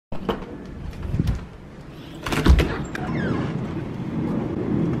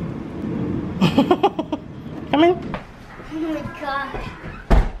Come in. Oh my god.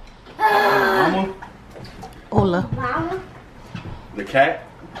 Mama? Hola. Mama? The cat?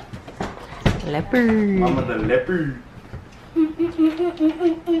 Leopard. Mama the leopard.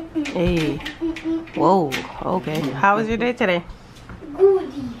 Hey. Whoa. Okay. How was your day today?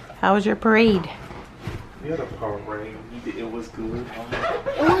 Goody. How was your parade? We had a parade. It was good.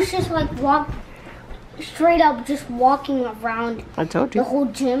 It was just like straight up just walking around I told the you. whole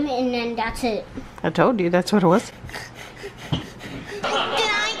gym and then that's it. I told you that's what it was.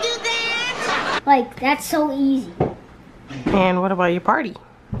 Like, that's so easy. And what about your party?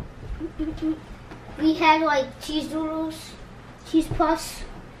 We had like cheese doodles, cheese puffs,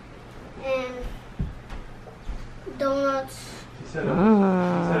 and donuts. He said it was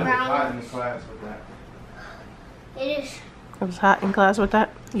hot in the class with that. It is. It was hot in class with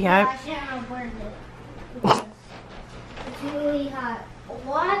that? Yeah. I shouldn't have burned it. Because it's really hot.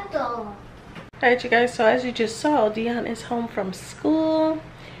 What the? Alright, you guys, so as you just saw, Dion is home from school.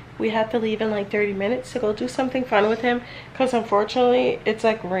 We have to leave in like 30 minutes to go do something fun with him because unfortunately it's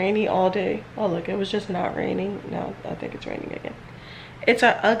like rainy all day. Oh look, it was just not raining. Now I think it's raining again. It's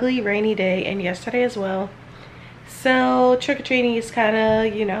an ugly rainy day, and yesterday as well. So trick-or-treating is kind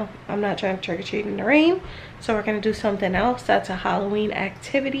of, you know, I'm not trying to trick-or-treat in the rain. So we're going to do something else that's a Halloween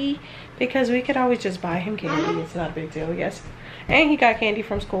activity because we could always just buy him candy. It's not a big deal, yes. And he got candy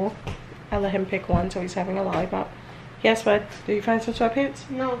from school. I let him pick one, so he's having a lollipop. Yes, bud. Did you find some sweatpants?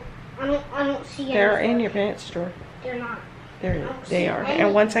 No, I don't see any. They're in your pants drawer. They're not. They are.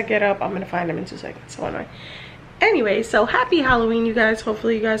 And once I get up, I'm going to find them in 2 seconds. So anyway, so happy Halloween, you guys.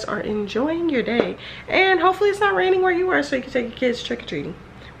 Hopefully you guys are enjoying your day. And hopefully it's not raining where you are so you can take your kids trick-or-treating.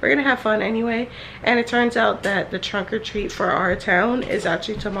 We're going to have fun anyway. And it turns out that the trunk or treat for our town is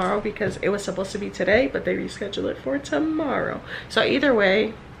actually tomorrow because it was supposed to be today, but they rescheduled it for tomorrow. So either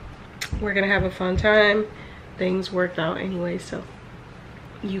way, we're going to have a fun time. Things worked out anyway, so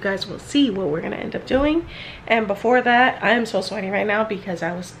you guys will see what we're gonna end up doing. And before that, I am so sweaty right now because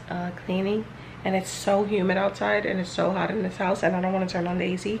I was cleaning, and it's so humid outside and it's so hot in this house, and I don't want to turn on the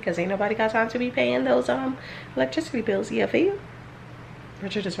AC because ain't nobody got time to be paying those electricity bills. Yeah, for you.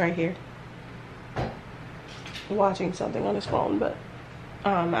 Richard is right here watching something on his phone, but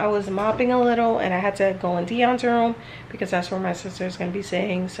I was mopping a little and I had to go in Dion's room because that's where my sister's gonna be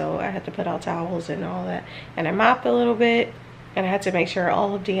staying, so I had to put out towels and all that, and I mopped a little bit, and I had to make sure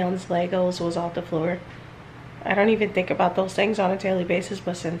all of Dion's Legos was off the floor. I don't even think about those things on a daily basis,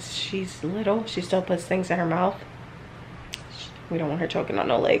 but since she's little, she still puts things in her mouth. We don't want her choking on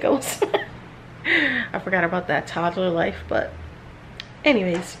no Legos. I forgot about that toddler life, but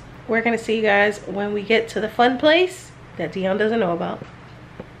anyways, we're gonna see you guys when we get to the fun place that Dion doesn't know about.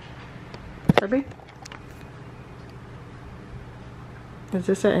 Kirby? Is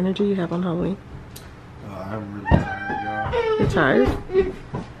this the energy you have on Halloween? I'm really tired, y'all. You're tired?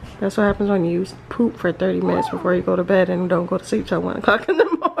 That's what happens when you poop for 30 minutes before you go to bed and don't go to sleep till 1 o'clock in the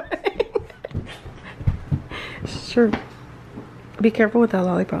morning. It's true. Be careful with that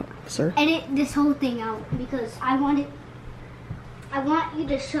lollipop, sir. Edit this whole thing out because I want you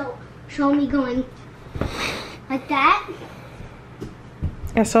to show me going like that.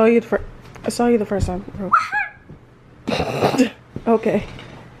 I saw you the first time, bro. Okay.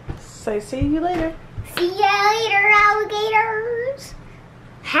 So see you later. See ya later, alligators.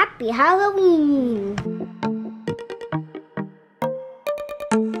 Happy Halloween.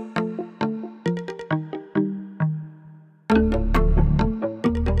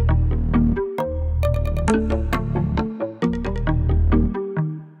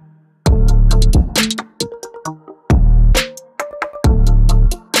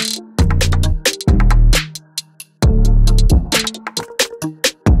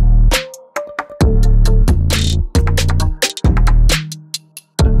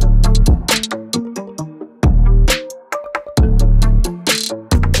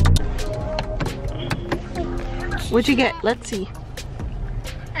 What'd you get? Let's see.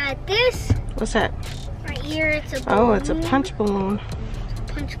 This What's that? right here, it's a balloon. Oh, it's a punch balloon.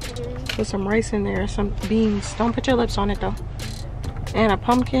 Punch balloon. Put some rice in there, some beans. Don't put your lips on it though. And a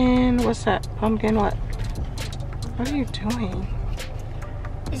pumpkin. What's that? Pumpkin what? What are you doing?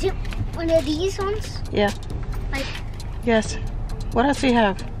 Is it one of these ones? Yeah. Like, Yes. What else do you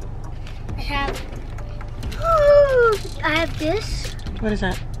have? I have this. What is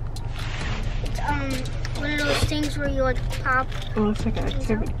that? It's one of those things where you like pop. Oh, looks like an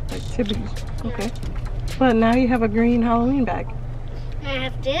activity. Okay. But now you have a green Halloween bag. And I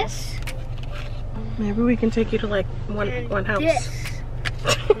have this. Maybe we can take you to like one house. This.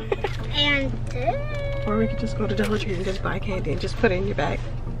 And this. Or we could just go to Dollar Tree and just buy candy and just put it in your bag.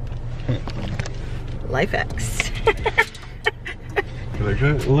 Life hacks.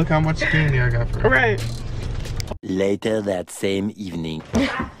 Look how much candy I got for her. Right. Later that same evening.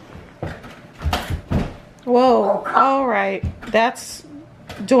 Whoa. All right. That's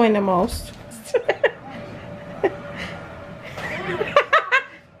doing the most.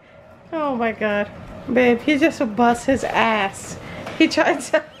 Oh my God. Babe, he just bust his ass. He tried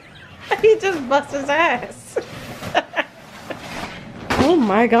to, he just bust his ass. Oh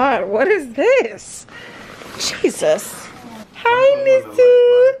my God, what is this? Jesus. Hi, Missy.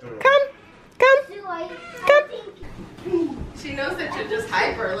 Come. She knows that you're just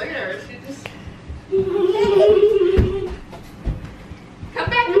hyper. Look at her. She just... Come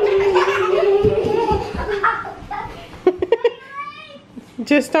back.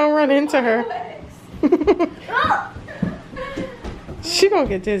 Just don't run into her. She gonna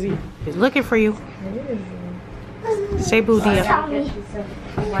get dizzy. He's looking for you. Say boo, Dion.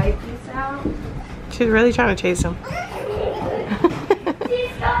 She's really trying to chase him.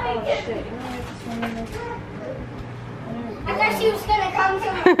 I thought she was gonna come to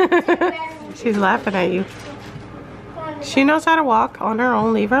me. She's laughing at you. She knows how to walk on her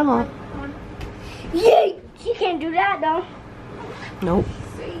own. Leave her alone. Yay! She can't do that though. Nope.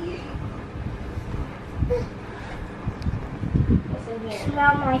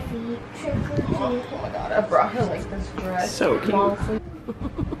 Smell my feet. Trick or treat. Oh my God, I brought her like this dress. So cute. Go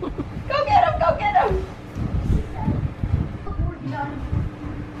get him, go get him.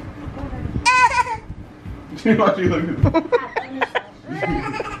 She looking.